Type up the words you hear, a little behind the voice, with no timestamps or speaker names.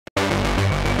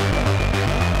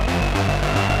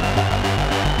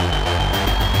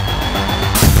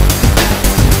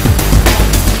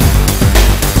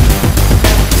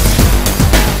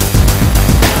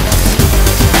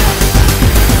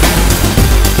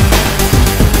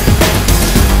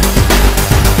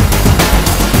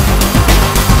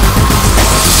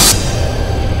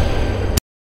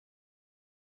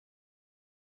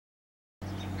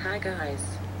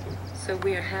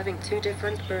having two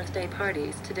different birthday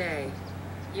parties today.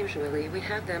 Usually we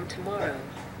have them tomorrow,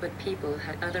 but people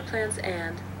had other plans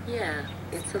and, yeah,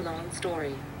 it's a long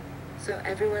story. So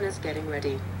everyone is getting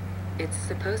ready. It's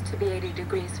supposed to be 80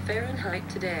 degrees Fahrenheit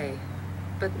today.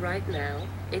 But right now,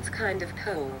 it's kind of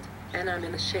cold, and I'm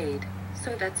in the shade,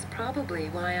 so that's probably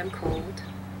why I'm cold.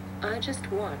 I just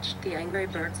watched the Angry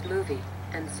Birds movie,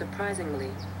 and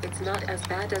surprisingly, it's not as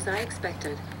bad as I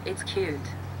expected. It's cute.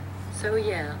 So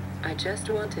yeah, I just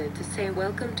wanted to say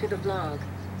welcome to the vlog.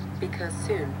 Because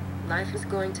soon, life is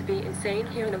going to be insane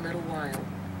here in a little while.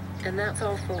 And that's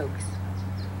all, folks.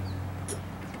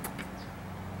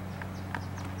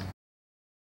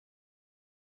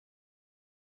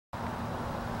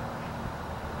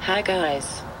 Hi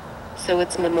guys. So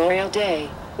it's Memorial Day,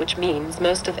 which means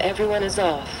most of everyone is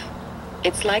off.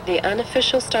 It's like the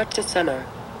unofficial start to summer.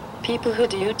 People who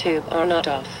do YouTube are not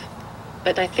off.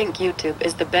 But I think YouTube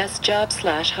is the best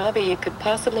job/hobby you could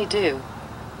possibly do.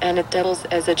 And it doubles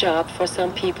as a job for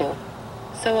some people.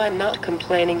 So I'm not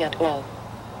complaining at all.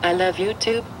 I love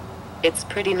YouTube. It's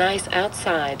pretty nice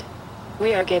outside.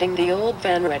 We are getting the old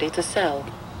van ready to sell.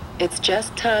 It's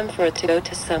just time for it to go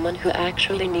to someone who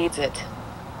actually needs it.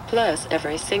 Plus,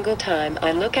 every single time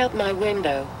I look out my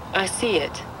window, I see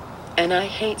it. And I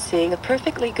hate seeing a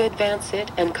perfectly good van sit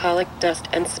and collect dust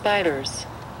and spiders.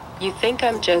 You think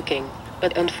I'm joking,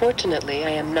 but unfortunately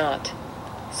I am not.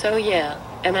 So yeah,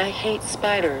 and I hate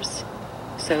spiders.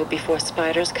 So before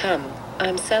spiders come,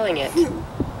 I'm selling it.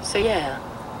 So yeah.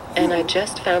 And I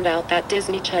just found out that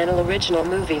Disney Channel original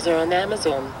movies are on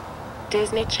Amazon.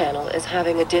 Disney Channel is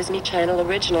having a Disney Channel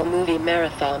original movie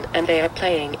marathon and they are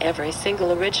playing every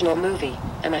single original movie,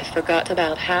 and I forgot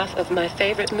about half of my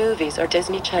favorite movies are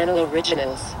Disney Channel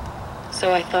originals.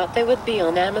 So I thought they would be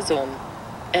on Amazon.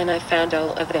 And I found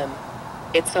all of them.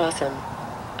 It's awesome.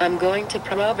 I'm going to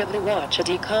probably watch a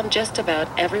DCOM just about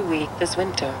every week this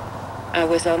winter. I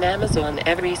was on Amazon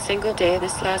every single day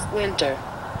this last winter.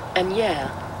 And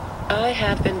yeah, I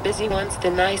have been busy once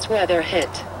the nice weather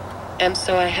hit. And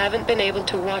so I haven't been able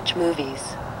to watch movies.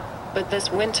 But this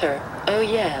winter, oh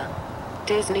yeah,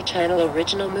 Disney Channel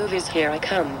original movies, here I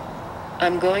come.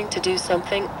 I'm going to do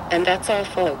something, and that's all,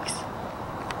 folks.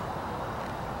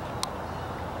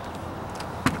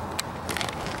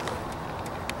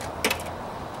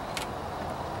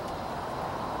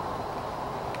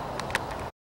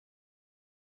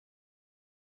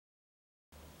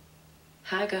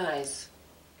 Hi guys.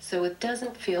 So it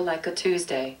doesn't feel like a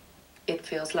Tuesday. It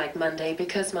feels like Monday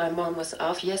because my mom was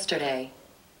off yesterday.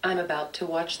 I'm about to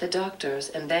watch The Doctors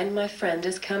and then my friend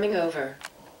is coming over.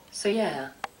 So yeah.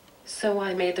 So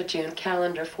I made the June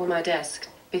calendar for my desk,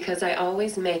 because I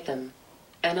always make them.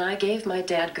 And I gave my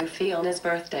dad Goofy on his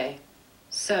birthday.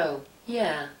 So,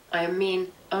 yeah, I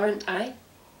mean, aren't I?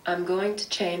 I'm going to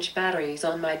change batteries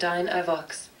on my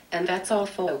Dynavox, and that's all,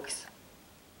 folks.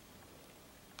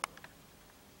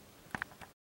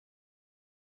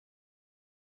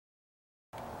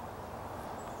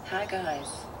 Hi guys.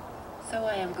 So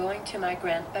I am going to my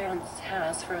grandparents'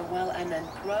 house for a while and then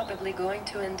probably going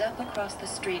to end up across the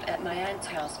street at my aunt's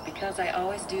house because I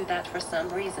always do that for some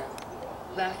reason.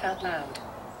 Laugh out loud.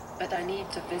 But I need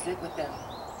to visit with them.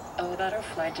 Oh, a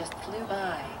butterfly just flew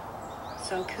by.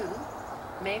 So cool.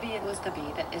 Maybe it was the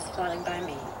bee that is flying by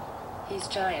me. He's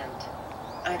giant.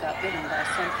 I got bitten by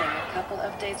something a couple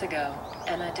of days ago,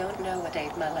 and I don't know what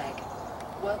ate my leg.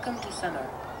 Welcome to summer.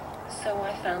 So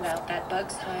I found out that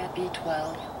bugs high at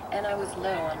B12, and I was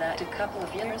low on that a couple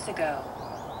of years ago.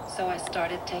 So I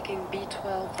started taking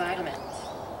B12 vitamins.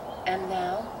 And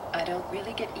now, I don't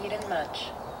really get eaten much.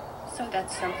 So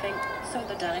that's something. So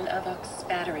the Dynavox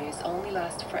batteries only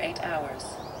last for 8 hours.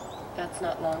 That's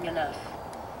not long enough.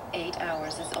 8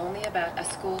 hours is only about a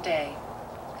school day.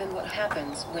 Then what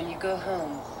happens when you go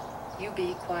home? You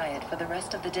be quiet for the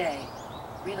rest of the day.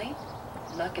 Really?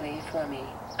 Luckily for me,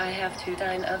 I have 2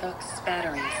 Dynavox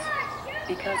batteries.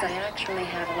 Because I actually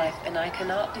have a life and I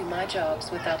cannot do my jobs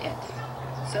without it.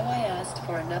 So I asked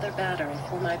for another battery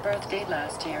for my birthday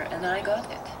last year and I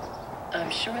got it. I'm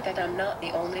sure that I'm not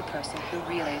the only person who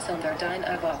relays on their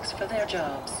Dynavox for their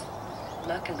jobs.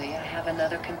 Luckily I have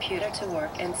another computer to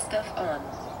work and stuff on.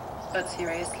 But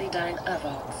seriously,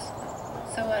 Dynavox.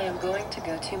 So I am going to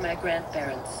go to my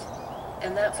grandparents.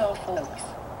 And that's all, folks.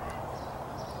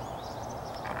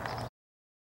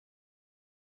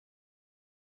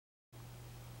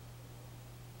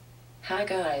 Hi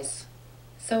guys.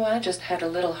 So I just had a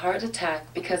little heart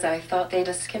attack because I thought they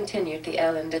discontinued the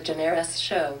Ellen DeGeneres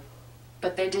show.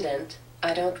 But they didn't.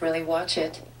 I don't really watch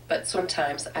it, but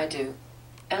sometimes I do.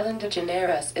 Ellen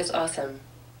DeGeneres is awesome.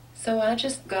 So I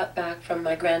just got back from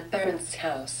my grandparents'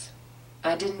 house.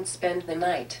 I didn't spend the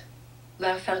night.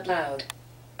 Laugh out loud.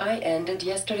 I ended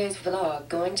yesterday's vlog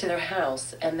going to their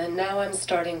house, and then now I'm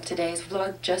starting today's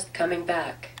vlog just coming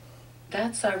back.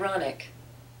 That's ironic.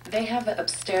 They have it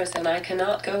upstairs and I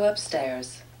cannot go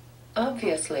upstairs.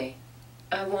 Obviously.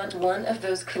 I want one of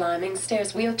those climbing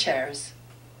stairs wheelchairs.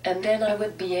 And then I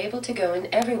would be able to go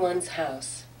in everyone's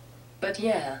house. But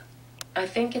yeah, I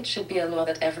think it should be a law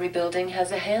that every building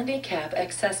has a handicap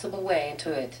accessible way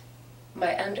into it.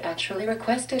 My aunt actually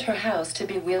requested her house to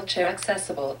be wheelchair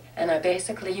accessible, and I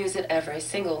basically use it every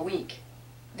single week.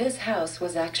 This house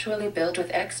was actually built with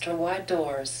extra wide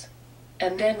doors.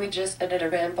 And then we just added a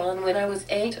ramp on when I was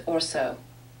 8 or so.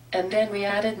 And then we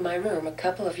added my room a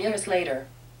couple of years later.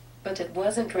 But it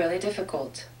wasn't really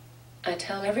difficult. I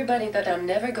tell everybody that I'm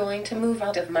never going to move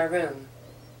out of my room.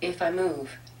 If I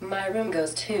move, my room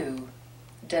goes too.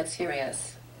 Dead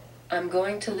serious. I'm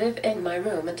going to live in my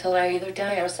room until I either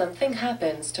die or something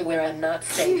happens to where I'm not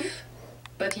safe.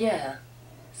 But yeah.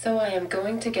 So I am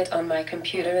going to get on my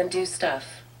computer and do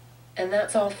stuff. And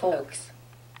that's all, folks.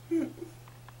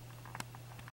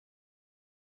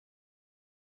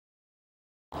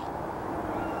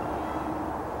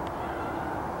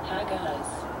 Hi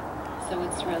guys. So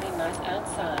it's really nice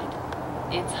outside.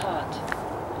 It's hot.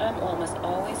 I'm almost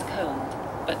always cold,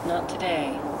 but not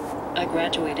today. I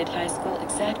graduated high school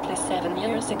exactly 7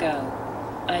 years ago.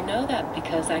 I know that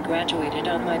because I graduated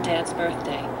on my dad's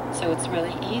birthday, so it's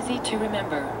really easy to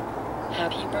remember.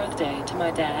 Happy birthday to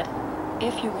my dad.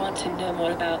 If you want to know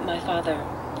more about my father,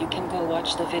 you can go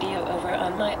watch the video over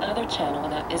on my other channel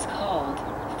that is called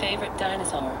Favorite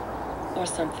Dinosaur or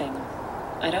something.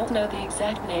 I don't know the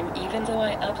exact name even though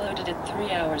I uploaded it 3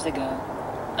 hours ago.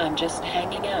 I'm just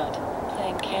hanging out,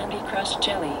 playing Candy Crush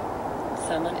Jelly.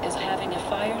 Someone is having a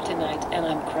fire tonight and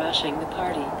I'm crashing the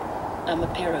party. I'm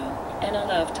a pyro, and I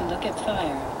love to look at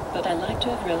fire, but I like to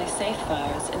have really safe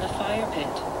fires in a fire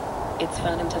pit. It's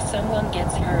fun until someone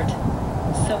gets hurt.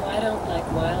 So I don't like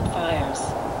wildfires.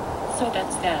 So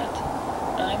that's that.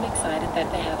 I'm excited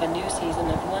that they have a new season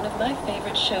of one of my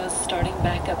favorite shows starting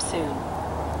back up soon.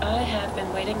 I have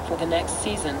been waiting for the next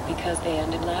season because they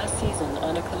ended last season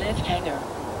on a cliffhanger.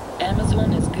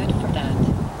 Amazon is good for that.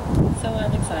 So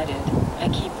I'm excited. I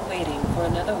keep waiting for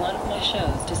another one of my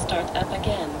shows to start up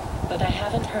again, but I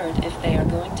haven't heard if they are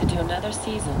going to do another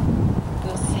season.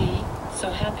 We'll see. So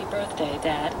happy birthday,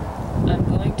 Dad. I'm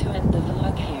going to end the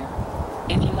vlog here.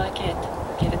 If you like it,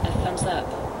 give it a thumbs up,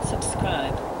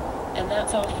 subscribe. And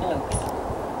that's all, folks.